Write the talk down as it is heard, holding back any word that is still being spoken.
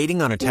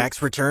Waiting on a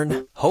tax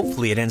return?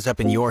 Hopefully it ends up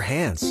in your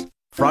hands.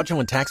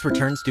 Fraudulent tax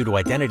returns due to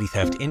identity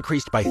theft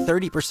increased by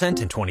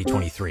 30% in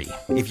 2023.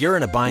 If you're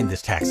in a bind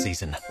this tax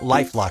season,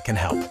 LifeLock can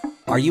help.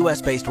 Our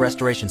U.S.-based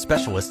restoration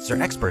specialists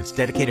are experts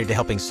dedicated to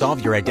helping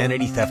solve your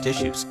identity theft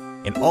issues.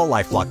 And all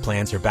LifeLock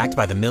plans are backed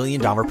by the $1 Million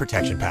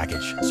Protection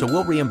Package. So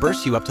we'll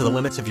reimburse you up to the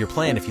limits of your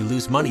plan if you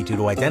lose money due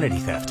to identity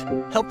theft.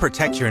 Help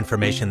protect your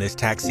information this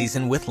tax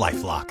season with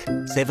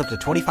LifeLock. Save up to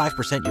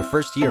 25% your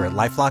first year at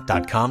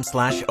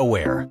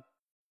LifeLock.com/aware.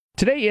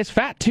 Today is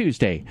Fat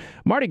Tuesday.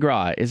 Mardi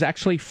Gras is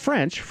actually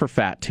French for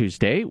Fat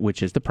Tuesday,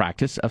 which is the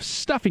practice of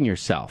stuffing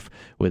yourself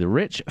with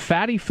rich,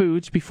 fatty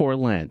foods before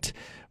Lent.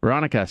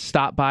 Veronica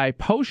stopped by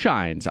Po'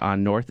 Shines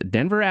on North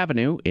Denver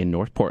Avenue in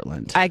North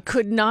Portland. I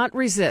could not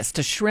resist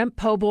a shrimp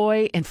po'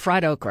 boy and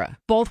fried okra.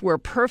 Both were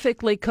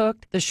perfectly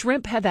cooked. The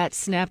shrimp had that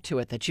snap to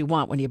it that you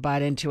want when you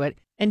bite into it,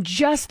 and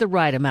just the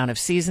right amount of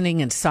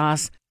seasoning and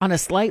sauce on a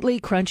slightly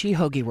crunchy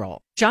hoagie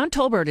roll. John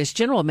Tolbert is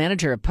general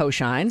manager of Po'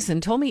 Shines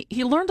and told me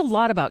he learned a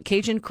lot about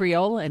Cajun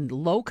Creole and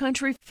low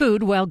country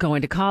food while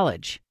going to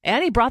college.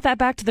 And he brought that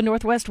back to the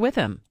Northwest with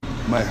him.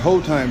 My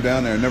whole time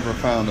down there, I never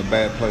found a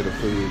bad plate of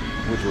food,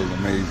 which was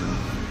amazing.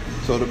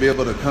 So to be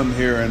able to come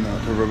here and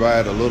to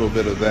provide a little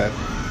bit of that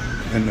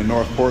in the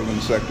North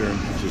Portland sector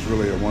is just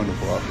really a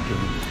wonderful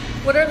opportunity.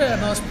 What are the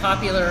most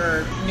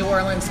popular New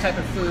Orleans type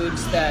of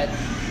foods that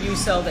you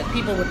sell that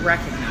people would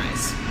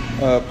recognize?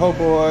 Po'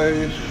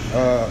 boys,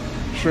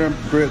 shrimp,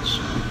 grits,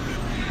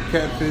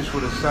 catfish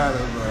with a side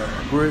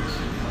of grits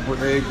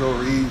with eggs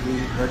over easy,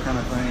 that kind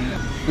of thing.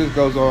 This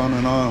goes on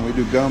and on. We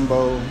do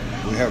gumbo.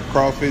 We have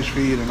crawfish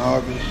feed in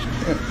August.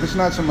 It's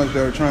not so much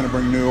that we're trying to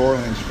bring New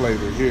Orleans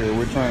flavor here.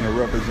 We're trying to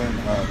represent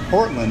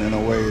Portland in a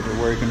way to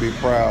where it can be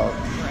proud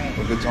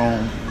of its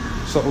own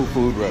soul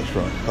food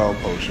restaurant called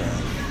Po' Shines.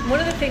 One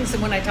of the things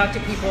that when I talk to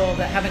people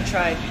that haven't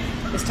tried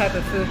this type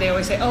of food, they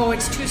always say, oh,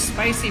 it's too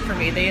spicy for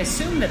me. They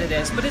assume that it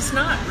is, but it's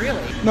not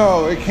really.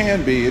 No, it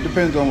can be. It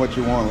depends on what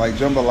you want. Like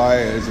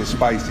jambalaya is a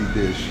spicy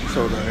dish,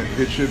 so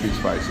it should be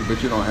spicy,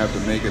 but you don't have to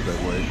make it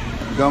that way.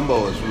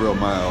 Gumbo is real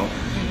mild.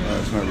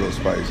 It's not real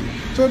spicy.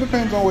 So it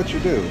depends on what you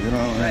do, you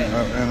know. Right.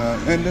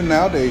 And then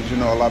nowadays, you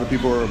know, a lot of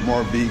people are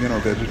more vegan or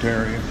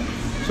vegetarian,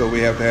 so we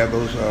have to have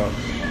those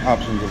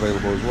options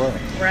available as well.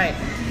 Right.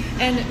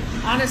 And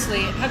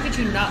honestly, how could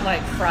you not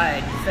like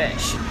fried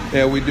fish?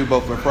 Yeah, we do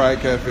both a fried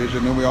catfish,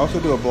 and then we also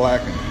do a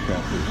blackened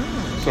catfish.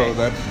 Okay. So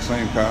that's the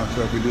same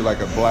concept. We do like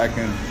a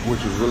blackened,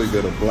 which is really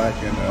good, a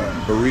blackened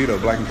burrito,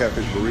 blackened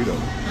catfish burrito,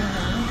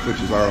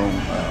 which is our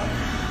own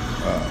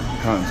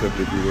concept,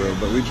 if you will.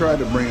 But we try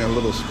to bring a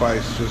little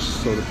spice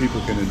just so that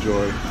people can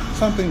enjoy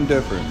something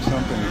different,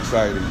 something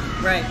exciting.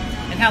 Right.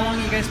 And how long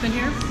have you guys been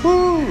here?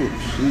 Woo!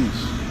 Jeez.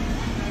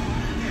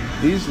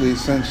 Easily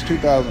since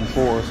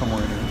 2004,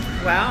 somewhere in there.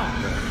 Wow.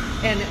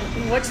 And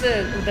what's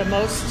the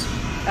most,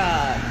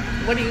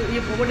 what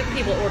do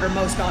people order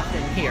most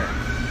often here?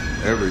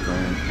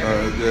 Everything.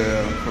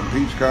 From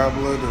peach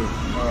cobbler to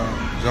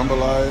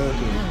jambalaya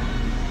to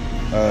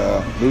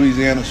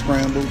Louisiana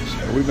scrambles.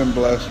 We've been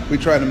blessed. We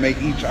try to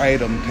make each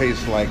item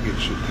taste like it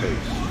should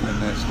taste,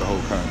 and that's the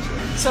whole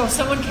concept. So if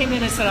someone came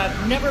in and said,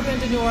 I've never been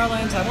to New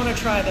Orleans, I want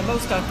to try the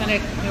most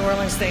authentic New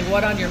Orleans thing,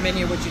 what on your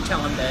menu would you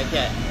tell them to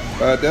get?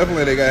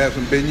 Definitely they got to have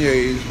some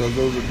beignets, because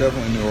those are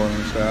definitely New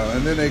Orleans style.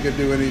 And then they could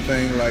do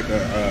anything like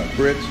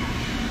grits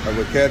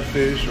with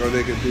catfish, or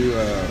they could do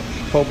a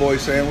po' boy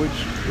sandwich.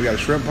 We got a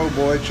shrimp po'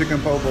 boy, chicken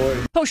po'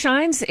 boy. Po'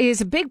 Shines is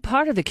a big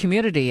part of the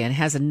community and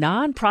has a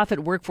nonprofit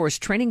workforce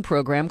training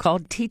program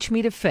called Teach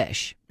Me to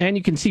Fish. And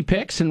you can see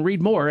pics and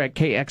read more at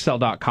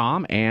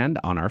kxl.com and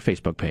on our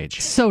Facebook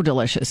page. So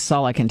delicious, is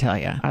all I can tell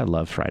you. I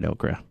love fried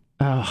okra.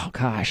 Oh,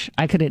 gosh.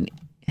 I could have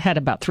had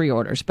about 3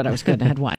 orders, but I was good and had one.